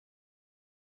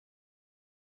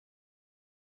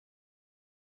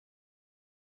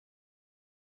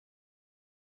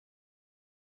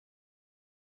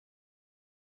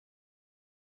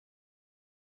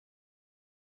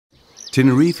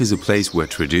Tenerife is a place where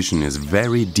tradition is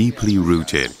very deeply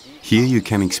rooted. Here you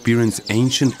can experience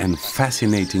ancient and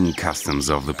fascinating customs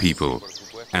of the people.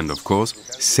 And of course,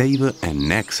 savor an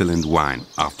excellent wine.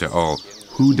 After all,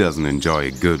 who doesn't enjoy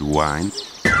a good wine?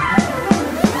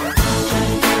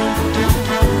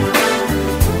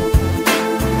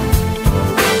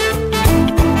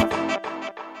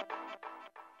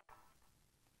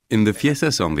 In the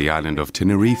fiestas on the island of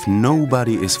Tenerife,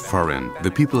 nobody is foreign.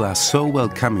 The people are so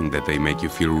welcoming that they make you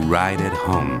feel right at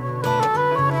home.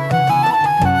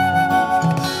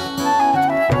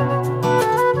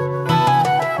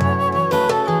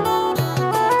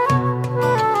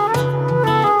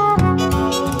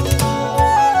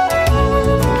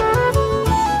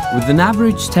 With an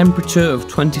average temperature of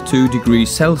 22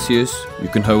 degrees Celsius, you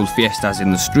can hold fiestas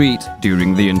in the street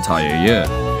during the entire year.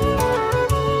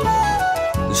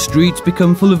 The streets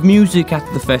become full of music at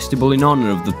the festival in honor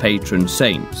of the patron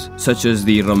saints, such as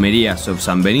the Romerías of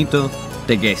San Benito,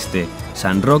 Tegueste,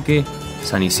 San Roque,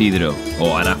 San Isidro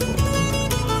or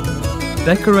Arafo.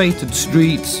 Decorated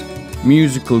streets,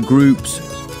 musical groups,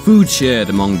 food shared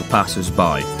among the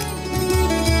passers-by.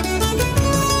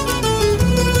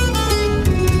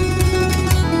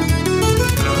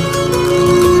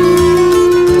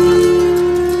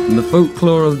 And the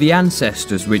folklore of the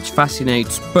ancestors which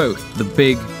fascinates both the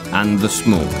big and the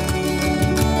small.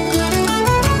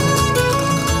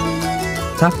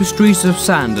 Tapestries of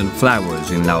sand and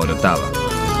flowers in La Orotava.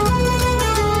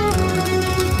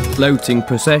 Floating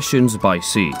processions by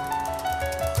sea.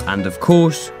 And of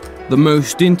course, the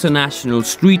most international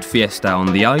street fiesta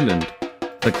on the island,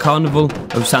 the Carnival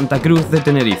of Santa Cruz de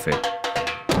Tenerife.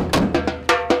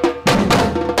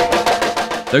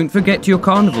 Don't forget your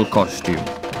carnival costume.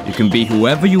 You can be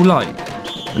whoever you like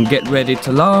and get ready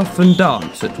to laugh and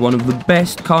dance at one of the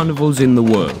best carnivals in the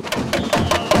world.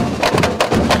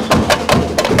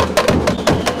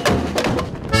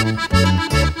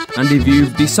 And if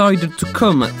you've decided to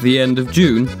come at the end of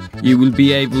June, you will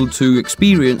be able to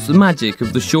experience the magic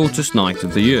of the shortest night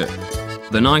of the year,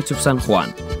 the night of San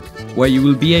Juan, where you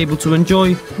will be able to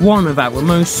enjoy one of our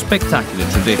most spectacular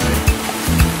traditions.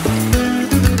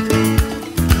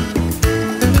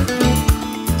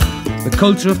 The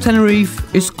culture of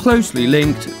Tenerife is closely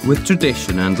linked with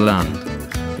tradition and land.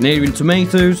 Canarian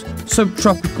tomatoes,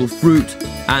 subtropical fruit,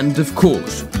 and of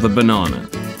course, the banana.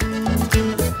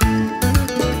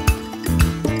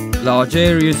 Large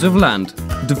areas of land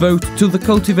devoted to the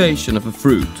cultivation of a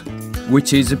fruit,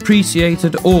 which is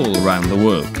appreciated all around the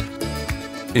world.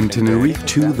 In Tenerife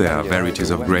too there are varieties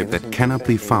of grape that cannot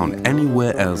be found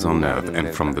anywhere else on earth,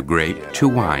 and from the grape to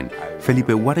wine.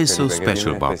 Felipe, what is so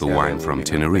special about the wine from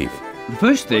Tenerife? The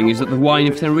first thing is that the wine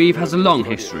of Tenerife has a long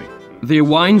history. They are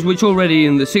wines which already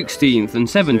in the 16th and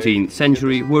 17th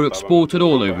century were exported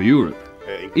all over Europe.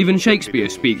 Even Shakespeare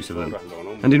speaks of them,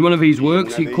 and in one of his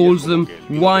works he calls them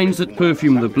wines that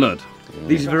perfume the blood.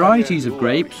 These varieties of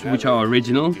grapes, which are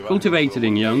original, cultivated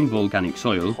in young volcanic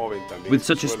soil, with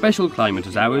such a special climate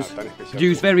as ours,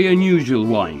 produce very unusual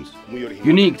wines,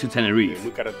 unique to Tenerife,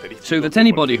 so that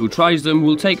anybody who tries them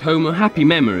will take home a happy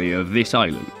memory of this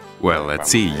island. Well, let's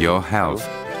see your health.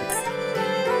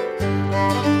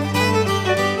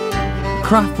 The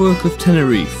craftwork of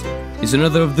Tenerife is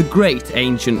another of the great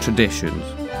ancient traditions.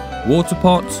 Water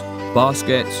pots,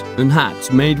 baskets and hats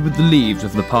made with the leaves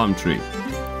of the palm tree,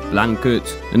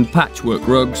 blankets and patchwork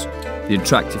rugs, the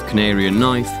attractive Canarian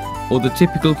knife, or the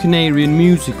typical Canarian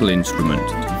musical instrument,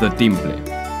 the timbre.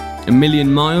 A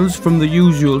million miles from the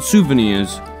usual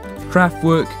souvenirs,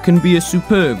 craftwork can be a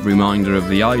superb reminder of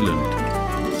the island.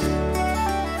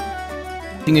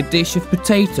 A dish of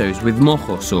potatoes with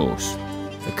mojo sauce,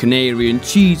 a Canarian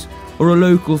cheese or a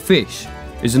local fish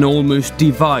is an almost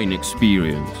divine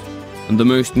experience. And the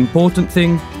most important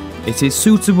thing, it is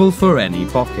suitable for any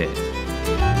pocket.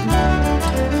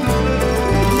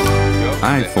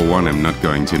 I, for one, am not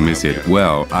going to miss it.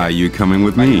 Well, are you coming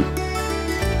with me?